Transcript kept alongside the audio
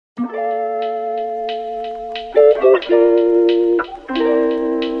The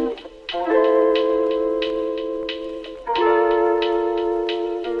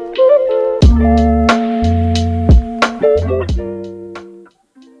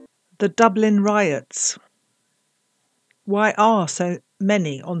Dublin riots. Why are so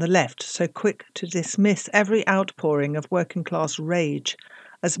many on the left so quick to dismiss every outpouring of working class rage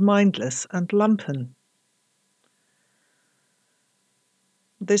as mindless and lumpen?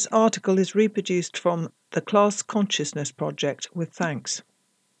 This article is reproduced from the Class Consciousness Project with thanks.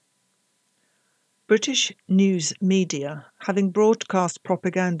 British news media, having broadcast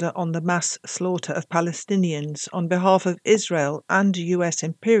propaganda on the mass slaughter of Palestinians on behalf of Israel and US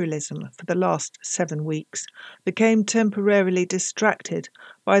imperialism for the last 7 weeks, became temporarily distracted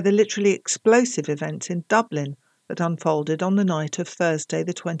by the literally explosive events in Dublin that unfolded on the night of Thursday,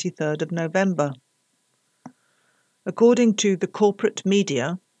 the 23rd of November. According to the corporate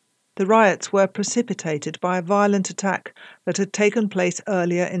media, the riots were precipitated by a violent attack that had taken place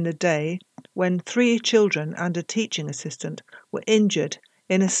earlier in the day when 3 children and a teaching assistant were injured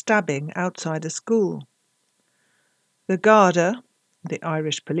in a stabbing outside a school. The Garda, the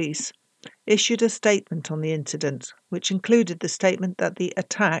Irish police, issued a statement on the incident, which included the statement that the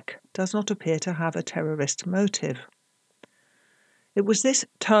attack does not appear to have a terrorist motive. It was this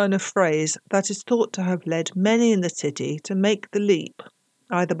turn of phrase that is thought to have led many in the city to make the leap,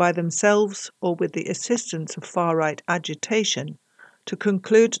 either by themselves or with the assistance of far-right agitation, to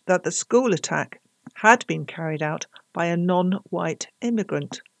conclude that the school attack had been carried out by a non-white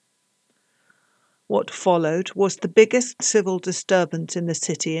immigrant. What followed was the biggest civil disturbance in the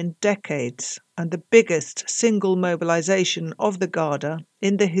city in decades and the biggest single mobilisation of the Garda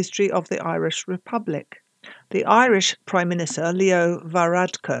in the history of the Irish Republic. The Irish Prime Minister Leo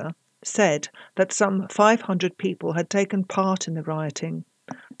Varadkar said that some 500 people had taken part in the rioting,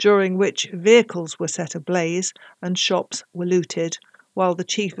 during which vehicles were set ablaze and shops were looted, while the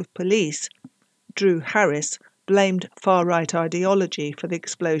Chief of Police, Drew Harris, blamed far-right ideology for the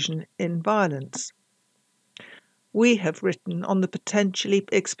explosion in violence. We have written on the potentially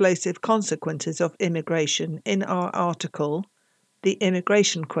explosive consequences of immigration in our article, The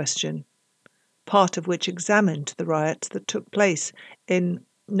Immigration Question, part of which examined the riots that took place in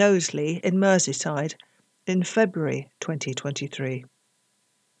Knowsley in Merseyside in February 2023.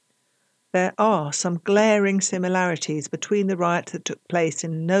 There are some glaring similarities between the riots that took place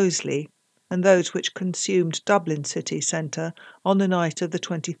in Knowsley and those which consumed Dublin city centre on the night of the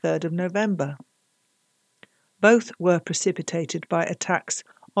 23rd of November. Both were precipitated by attacks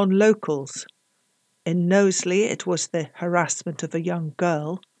on locals. In Knowsley it was the harassment of a young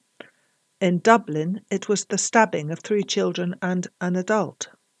girl. In Dublin it was the stabbing of 3 children and an adult.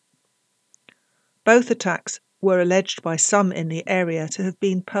 Both attacks were alleged by some in the area to have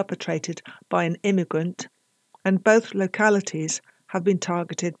been perpetrated by an immigrant, and both localities have been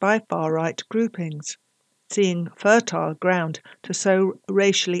targeted by far-right groupings, seeing fertile ground to sow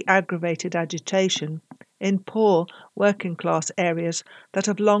racially aggravated agitation in poor working-class areas that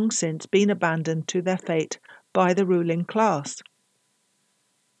have long since been abandoned to their fate by the ruling class.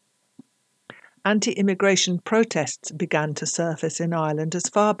 Anti-immigration protests began to surface in Ireland as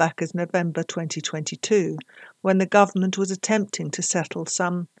far back as November 2022, when the government was attempting to settle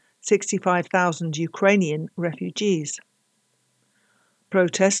some 65,000 Ukrainian refugees.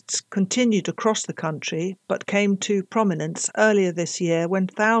 Protests continued across the country, but came to prominence earlier this year when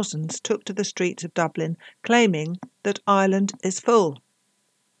thousands took to the streets of Dublin claiming that Ireland is full.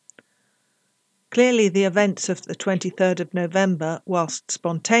 Clearly, the events of the 23rd of November, whilst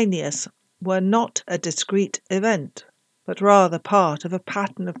spontaneous, were not a discrete event, but rather part of a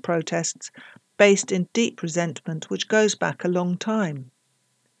pattern of protests based in deep resentment which goes back a long time.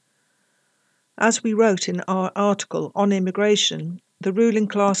 As we wrote in our article on immigration, the ruling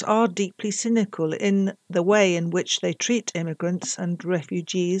class are deeply cynical in the way in which they treat immigrants and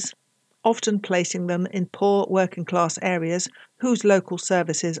refugees, often placing them in poor working class areas whose local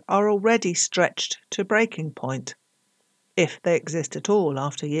services are already stretched to breaking point, if they exist at all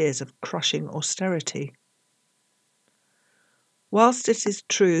after years of crushing austerity. Whilst it is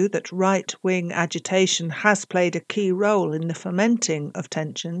true that right-wing agitation has played a key role in the fomenting of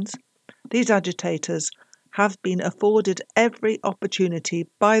tensions, these agitators have been afforded every opportunity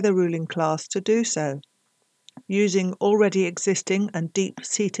by the ruling class to do so, using already existing and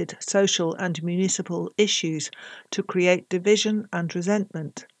deep-seated social and municipal issues to create division and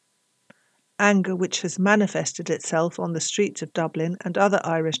resentment. Anger which has manifested itself on the streets of Dublin and other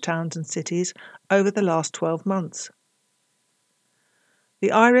Irish towns and cities over the last 12 months.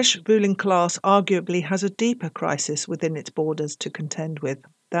 The Irish ruling class arguably has a deeper crisis within its borders to contend with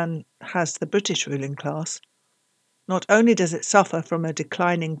than has the British ruling class. Not only does it suffer from a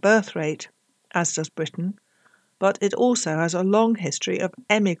declining birth rate, as does Britain, but it also has a long history of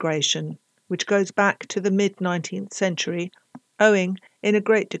emigration, which goes back to the mid-19th century, owing in a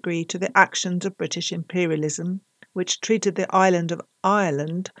great degree to the actions of British imperialism, which treated the island of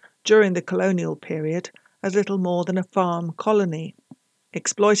Ireland during the colonial period as little more than a farm colony,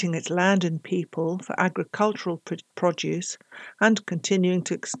 exploiting its land and people for agricultural produce and continuing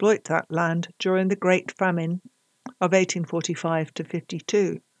to exploit that land during the Great Famine of 1845 to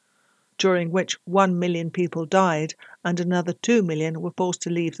 52, during which 1 million people died and another 2 million were forced to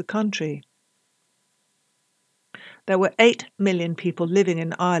leave the country. There were 8 million people living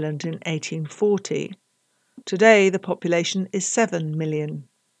in Ireland in 1840. Today the population is 7 million.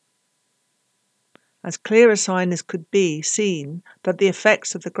 As clear a sign as could be seen that the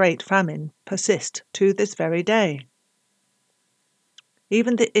effects of the Great Famine persist to this very day.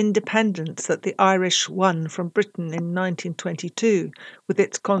 Even the independence that the Irish won from Britain in 1922, with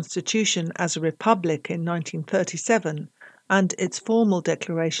its constitution as a republic in 1937 and its formal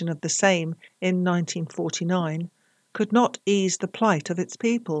declaration of the same in 1949, could not ease the plight of its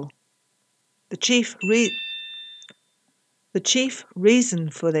people. The chief reason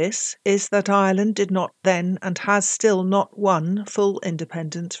for this is that Ireland did not then and has still not won full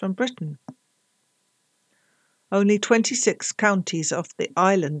independence from Britain. Only 26 counties of the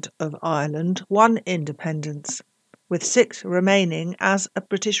island of Ireland won independence, with 6 remaining as a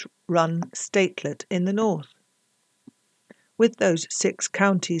British-run statelet in the north. With those 6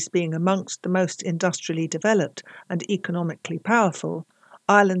 counties being amongst the most industrially developed and economically powerful,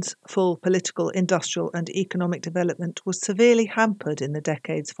 Ireland's full political, industrial and economic development was severely hampered in the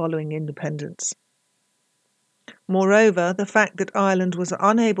decades following independence. Moreover, the fact that Ireland was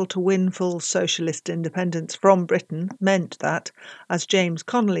unable to win full socialist independence from Britain meant that, as James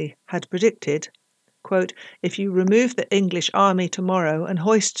Connolly had predicted, quote, "If you remove the English army tomorrow and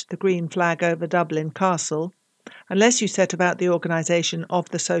hoist the green flag over Dublin Castle, unless you set about the organisation of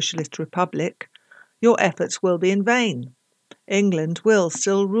the Socialist Republic, your efforts will be in vain. England will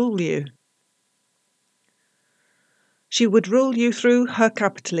still rule you. She would rule you through her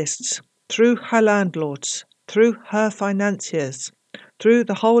capitalists, through her landlords, through her financiers, through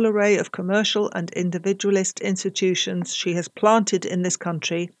the whole array of commercial and individualist institutions she has planted in this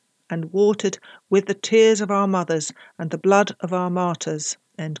country and watered with the tears of our mothers and the blood of our martyrs."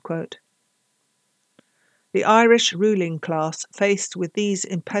 End quote. The Irish ruling class, faced with these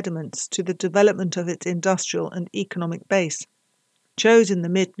impediments to the development of its industrial and economic base, chose in the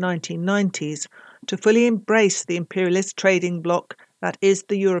mid-1990s to fully embrace the imperialist trading bloc that is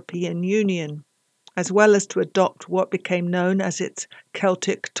the European Union, as well as to adopt what became known as its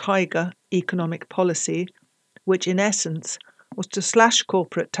Celtic Tiger economic policy, which in essence was to slash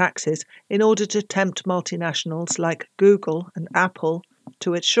corporate taxes in order to tempt multinationals like Google and Apple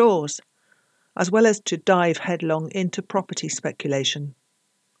to its shores, as well as to dive headlong into property speculation.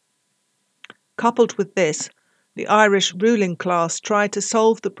 Coupled with this, the Irish ruling class tried to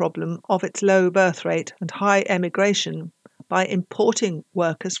solve the problem of its low birth rate and high emigration by importing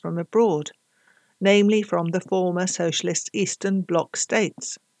workers from abroad, namely from the former socialist Eastern Bloc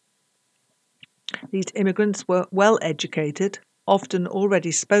states. These immigrants were well educated, often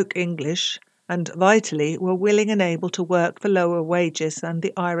already spoke English, and vitally were willing and able to work for lower wages than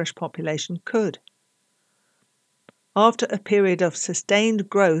the Irish population could. After a period of sustained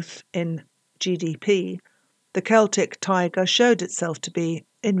growth in GDP, the Celtic Tiger showed itself to be,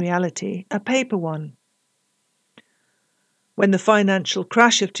 in reality, a paper one. When the financial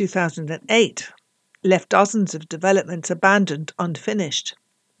crash of 2008 left dozens of developments abandoned unfinished,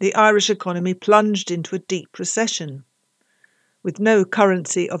 the Irish economy plunged into a deep recession. With no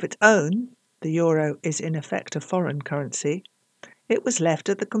currency of its own, the euro is in effect a foreign currency, it was left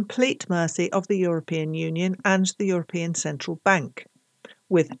at the complete mercy of the European Union and the European Central Bank,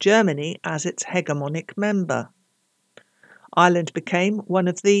 with Germany as its hegemonic member. Ireland became one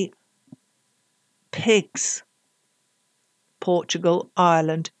of the pigs: Portugal,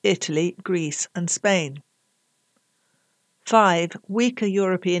 Ireland, Italy, Greece and Spain. 5 weaker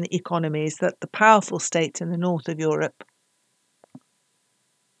European economies that the powerful states in the north of Europe,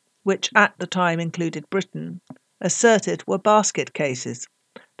 which at the time included Britain, asserted were basket cases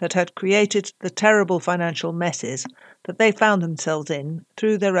that had created the terrible financial messes that they found themselves in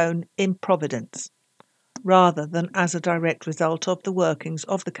through their own improvidence, rather than as a direct result of the workings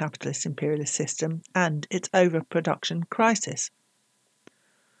of the capitalist imperialist system and its overproduction crisis.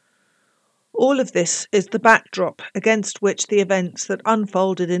 All of this is the backdrop against which the events that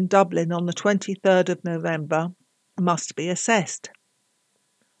unfolded in Dublin on the 23rd of November must be assessed.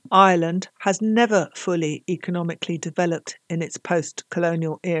 Ireland has never fully economically developed in its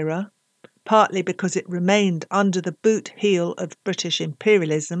post-colonial era, partly because it remained under the boot heel of British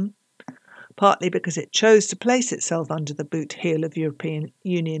imperialism, partly because it chose to place itself under the boot heel of European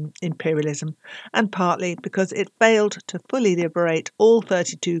Union imperialism, and partly because it failed to fully liberate all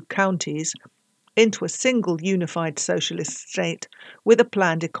 32 counties into a single unified socialist state with a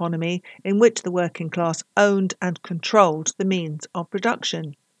planned economy in which the working class owned and controlled the means of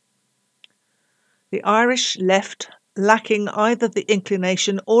production. The Irish left, lacking either the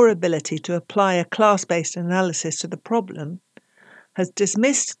inclination or ability to apply a class-based analysis to the problem, has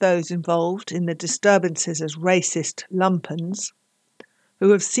dismissed those involved in the disturbances as racist lumpens, who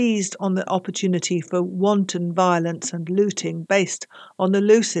have seized on the opportunity for wanton violence and looting based on the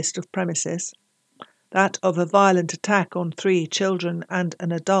loosest of premises, that of a violent attack on 3 children and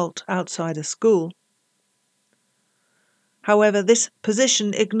an adult outside a school. However, this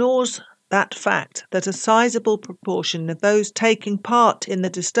position ignores that fact that a sizable proportion of those taking part in the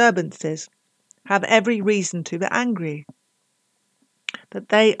disturbances have every reason to be angry, that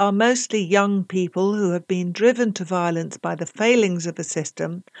they are mostly young people who have been driven to violence by the failings of a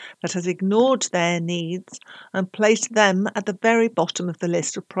system that has ignored their needs and placed them at the very bottom of the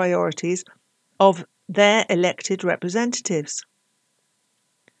list of priorities of their elected representatives.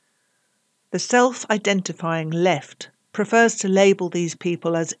 The self-identifying left prefers to label these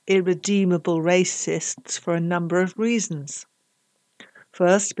people as irredeemable racists for a number of reasons.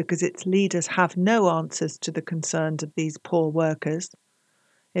 First, because its leaders have no answers to the concerns of these poor workers.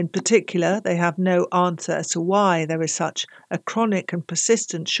 In particular, they have no answer as to why there is such a chronic and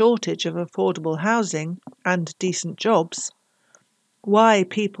persistent shortage of affordable housing and decent jobs, why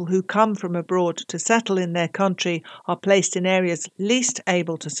people who come from abroad to settle in their country are placed in areas least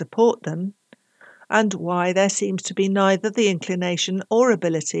able to support them, and why there seems to be neither the inclination or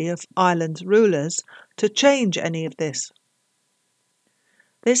ability of Ireland's rulers to change any of this.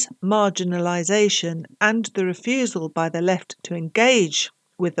 This marginalisation and the refusal by the left to engage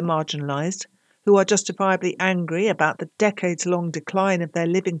with the marginalised, who are justifiably angry about the decades-long decline of their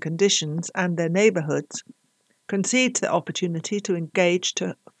living conditions and their neighbourhoods, concedes the opportunity to engage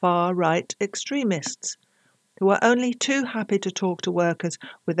to far-right extremists, who are only too happy to talk to workers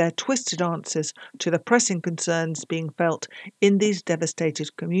with their twisted answers to the pressing concerns being felt in these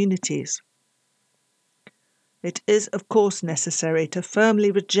devastated communities. It is, of course, necessary to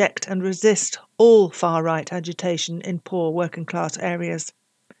firmly reject and resist all far-right agitation in poor working-class areas.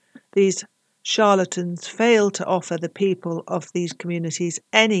 These charlatans fail to offer the people of these communities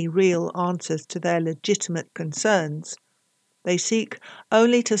any real answers to their legitimate concerns. They seek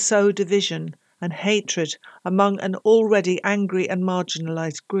only to sow division and hatred among an already angry and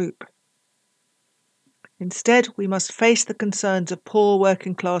marginalised group. Instead, we must face the concerns of poor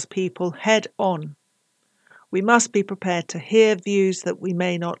working-class people head-on. We must be prepared to hear views that we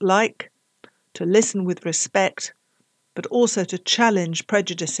may not like, to listen with respect, but also to challenge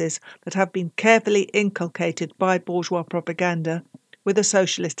prejudices that have been carefully inculcated by bourgeois propaganda with a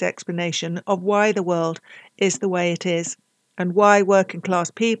socialist explanation of why the world is the way it is and why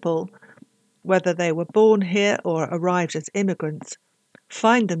working-class people, whether they were born here or arrived as immigrants,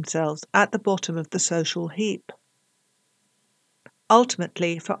 find themselves at the bottom of the social heap.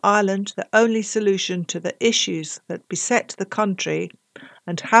 Ultimately, for Ireland, the only solution to the issues that beset the country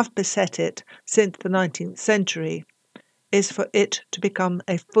and have beset it since the 19th century is for it to become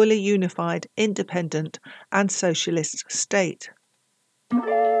a fully unified, independent and socialist state.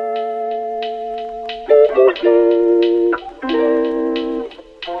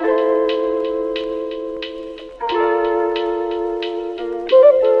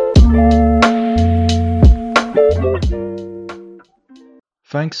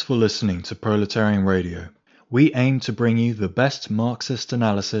 Thanks for listening to Proletarian Radio. We aim to bring you the best Marxist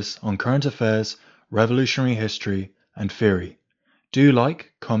analysis on current affairs, revolutionary history, and theory. Do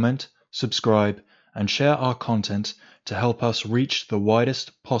like, comment, subscribe, and share our content to help us reach the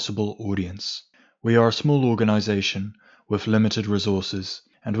widest possible audience. We are a small organization with limited resources,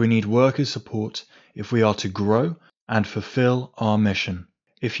 and we need workers' support if we are to grow and fulfill our mission.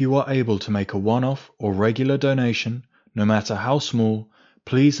 If you are able to make a one-off or regular donation, no matter how small,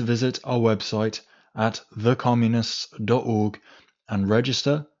 please visit our website at thecommunists.org and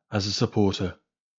register as a supporter.